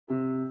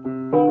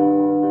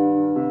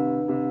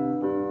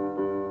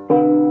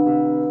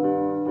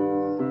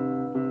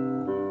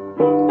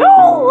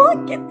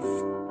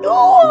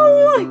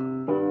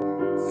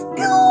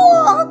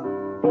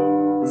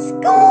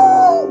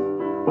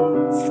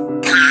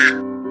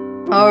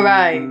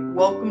Alright,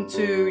 welcome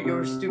to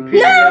your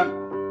Stupidium.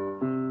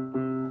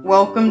 No!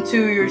 Welcome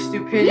to your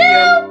Stupidium.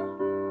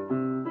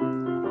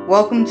 No!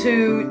 Welcome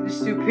to the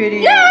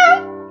Stupidium.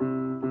 No!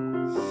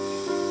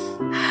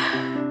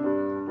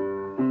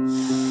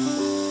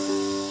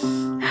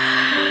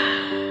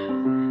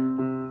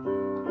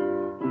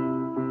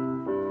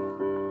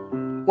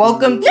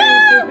 Welcome to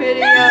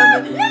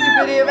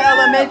Stupidium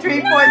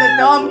Elementary for the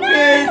dumb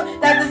kids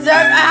that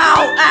deserve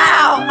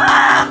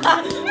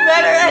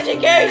better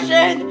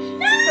education.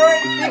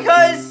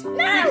 Because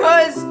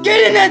get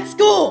in that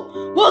school.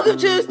 Welcome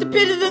to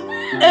Stupidium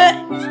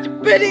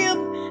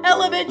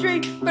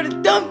Elementary for the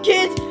dumb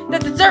kids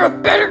that deserve a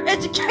better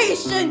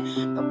education.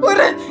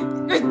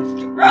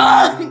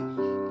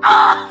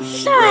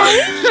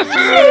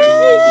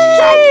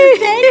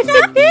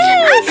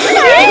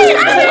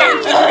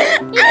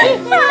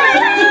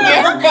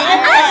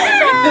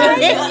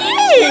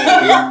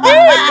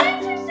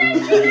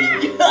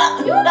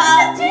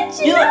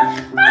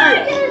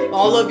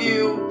 All of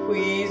you,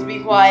 please be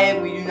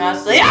quiet. We do not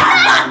say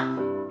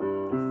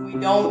we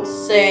don't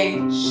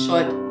say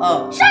shut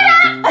up. Shut up!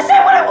 I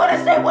say what I want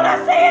to say when I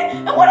say it,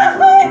 and what I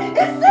say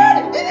is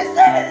said, and it's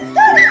said, and it's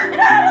done.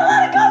 And I had a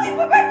lot of coffee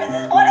for breakfast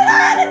this morning. I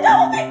had a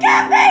double big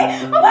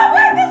cafe for my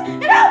breakfast,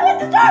 and I went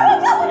to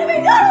Starbucks, I went to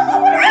McDonald's, I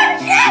went to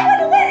Rabbit Shack, I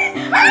went to Wendy's.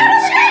 I had a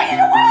shake in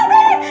the world,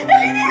 man.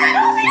 If you need to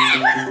know me,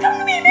 just come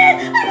to me,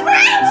 man. I can say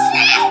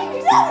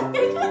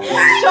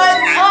shut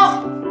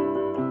up!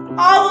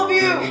 All of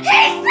you! He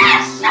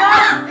said shut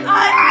up!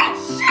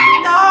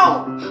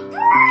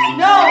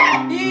 No!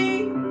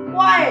 Be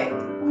quiet!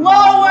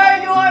 Lower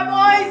your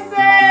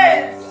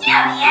voices! You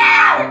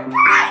yelled! I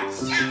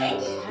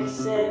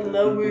said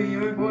lower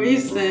your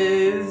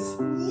voices.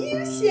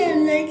 You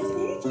sound like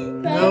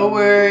CG5.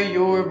 Lower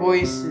your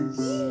voices.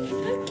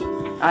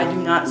 I do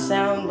not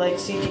sound like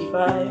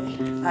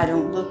CG5. I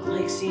don't look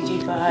like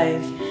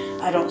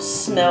CG5. I don't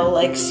smell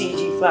like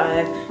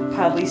CG5.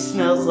 Probably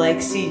smells like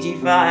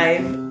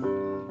CG5.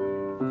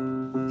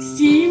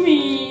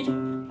 Seaweed.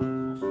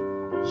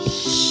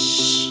 Shh.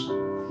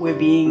 We're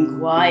being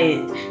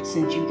quiet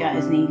since you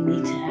guys need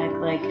me to act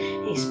like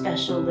a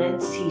special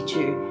ed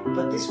teacher.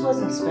 But this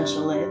wasn't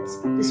special ed.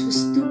 This was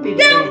stupid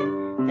ed.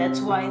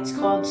 That's why it's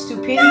called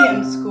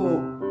Stupidium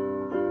School.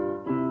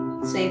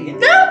 Say it again.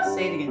 No.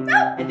 Say it again.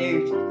 No. I dare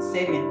you.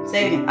 Say it again.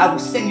 Say it again. I will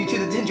send you to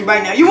the detention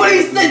right now. You want to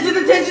be sent to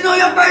detention on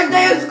your first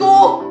day of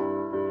school?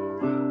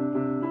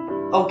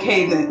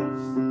 Okay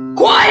then.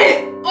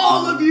 Quiet!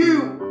 All of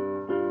you!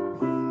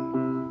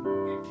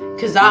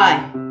 Because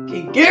I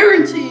can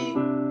guarantee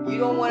you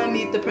don't want to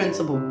meet the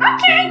principal.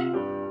 Okay. Do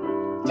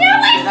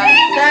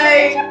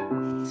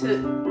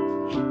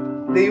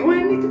you want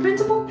to meet the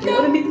principal? Do you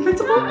want to meet the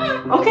principal?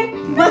 Okay.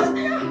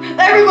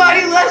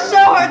 Everybody, let's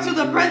show her to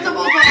the principal.